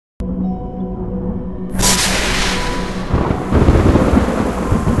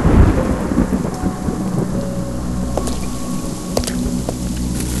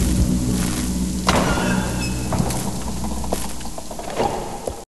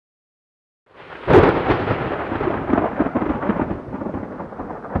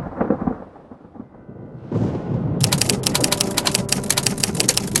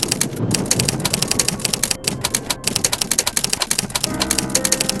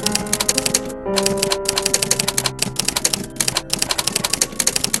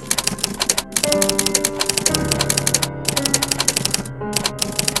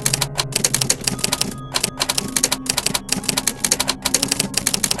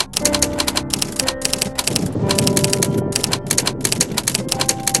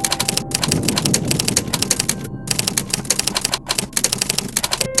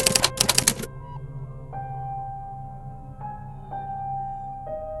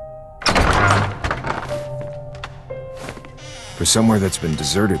For somewhere that's been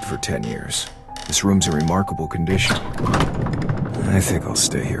deserted for 10 years, this room's in remarkable condition. I think I'll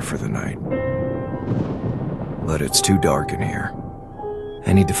stay here for the night. But it's too dark in here.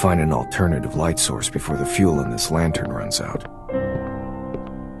 I need to find an alternative light source before the fuel in this lantern runs out.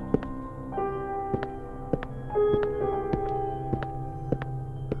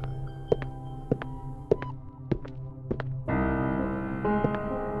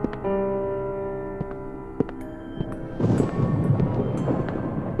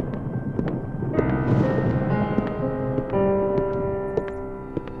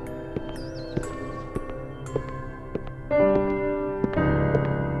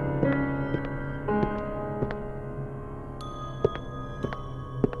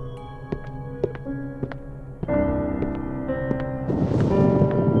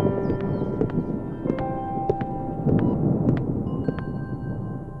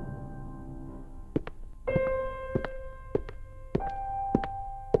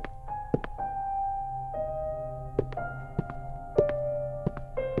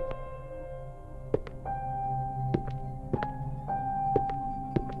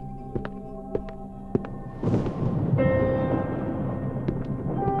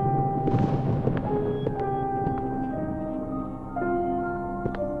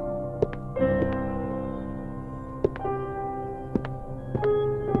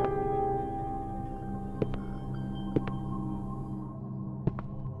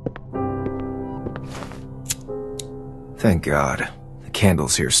 Thank God. The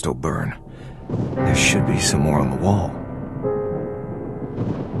candles here still burn. There should be some more on the wall.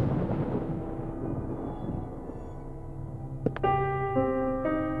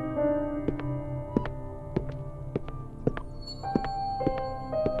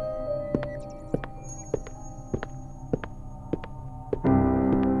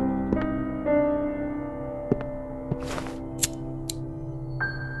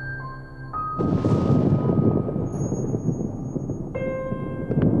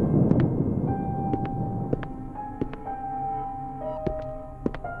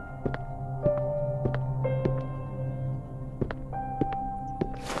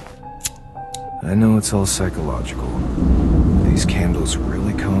 I know it's all psychological. These candles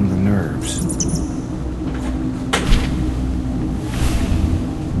really calm the nerves.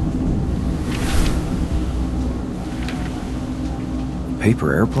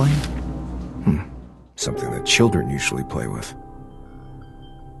 Paper airplane? Something that children usually play with.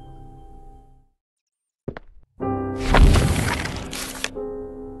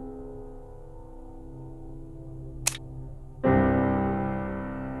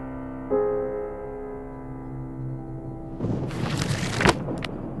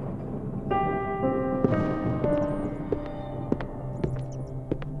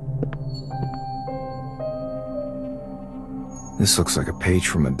 This looks like a page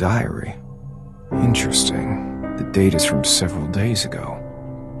from a diary. Interesting. The date is from several days ago.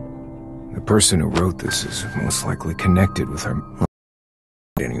 The person who wrote this is most likely connected with her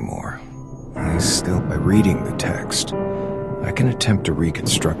anymore. By reading the text, I can attempt to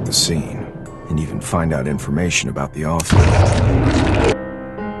reconstruct the scene and even find out information about the author.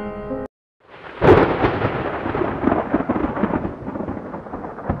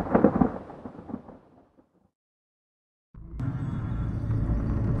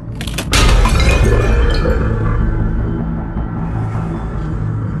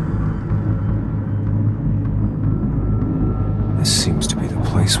 This seems to be the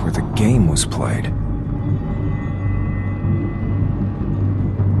place where the game was played.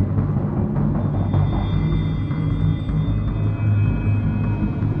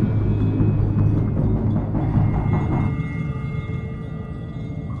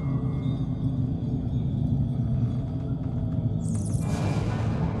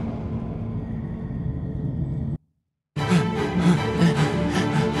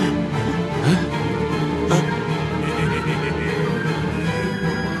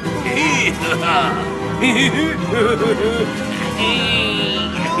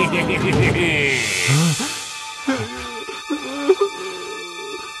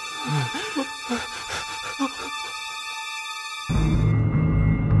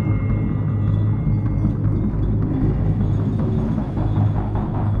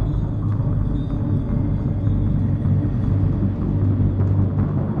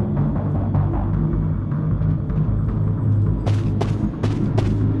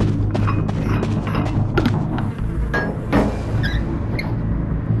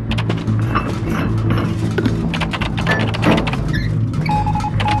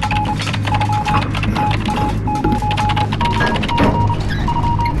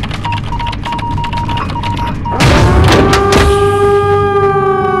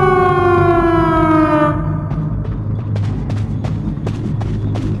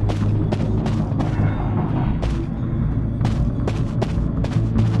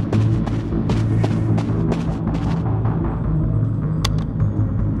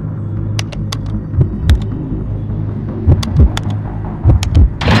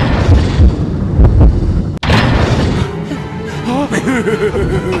 The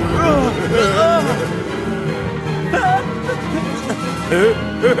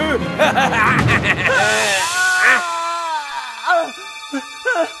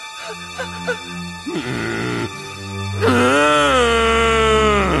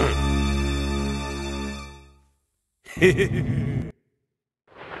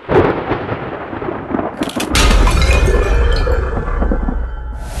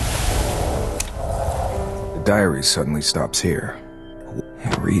diary suddenly stops here.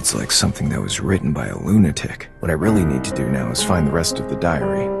 It reads like something that was written by a lunatic. What I really need to do now is find the rest of the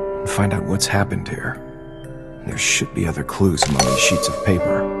diary and find out what's happened here. There should be other clues among these sheets of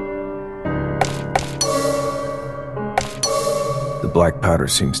paper. The black powder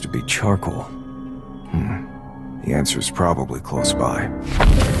seems to be charcoal. The answer is probably close by.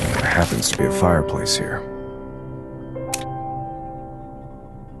 There happens to be a fireplace here.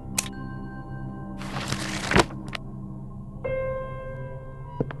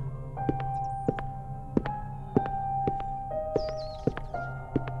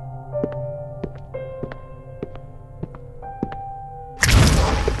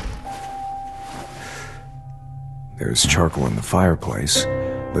 There's charcoal in the fireplace,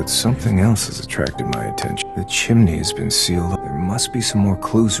 but something else has attracted my attention. The chimney has been sealed up. There must be some more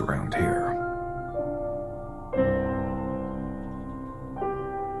clues around here.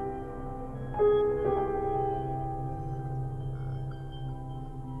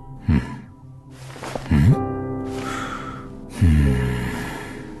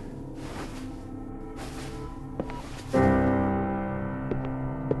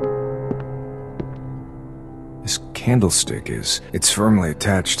 This candlestick it's firmly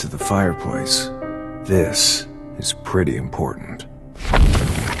attached to the fireplace. This is pretty important.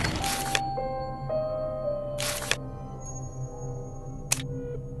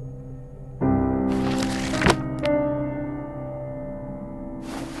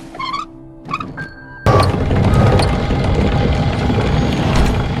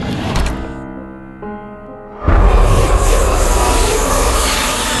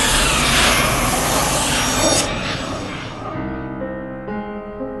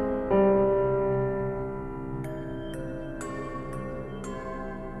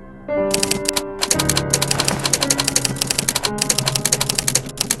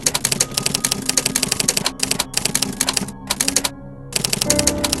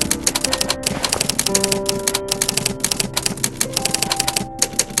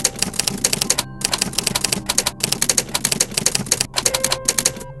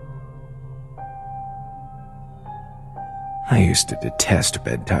 I used to detest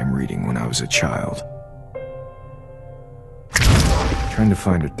bedtime reading when I was a child. Trying to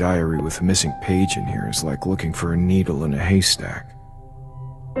find a diary with a missing page in here is like looking for a needle in a haystack.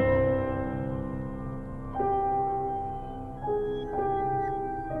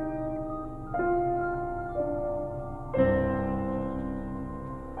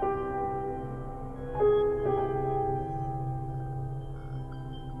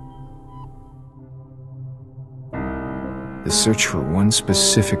 The search for one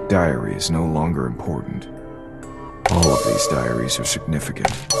specific diary is no longer important. All of these diaries are significant.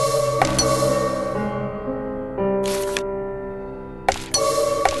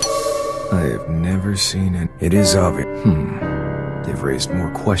 I have never seen it. It is obvious. They've raised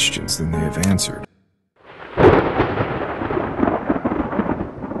more questions than they have answered.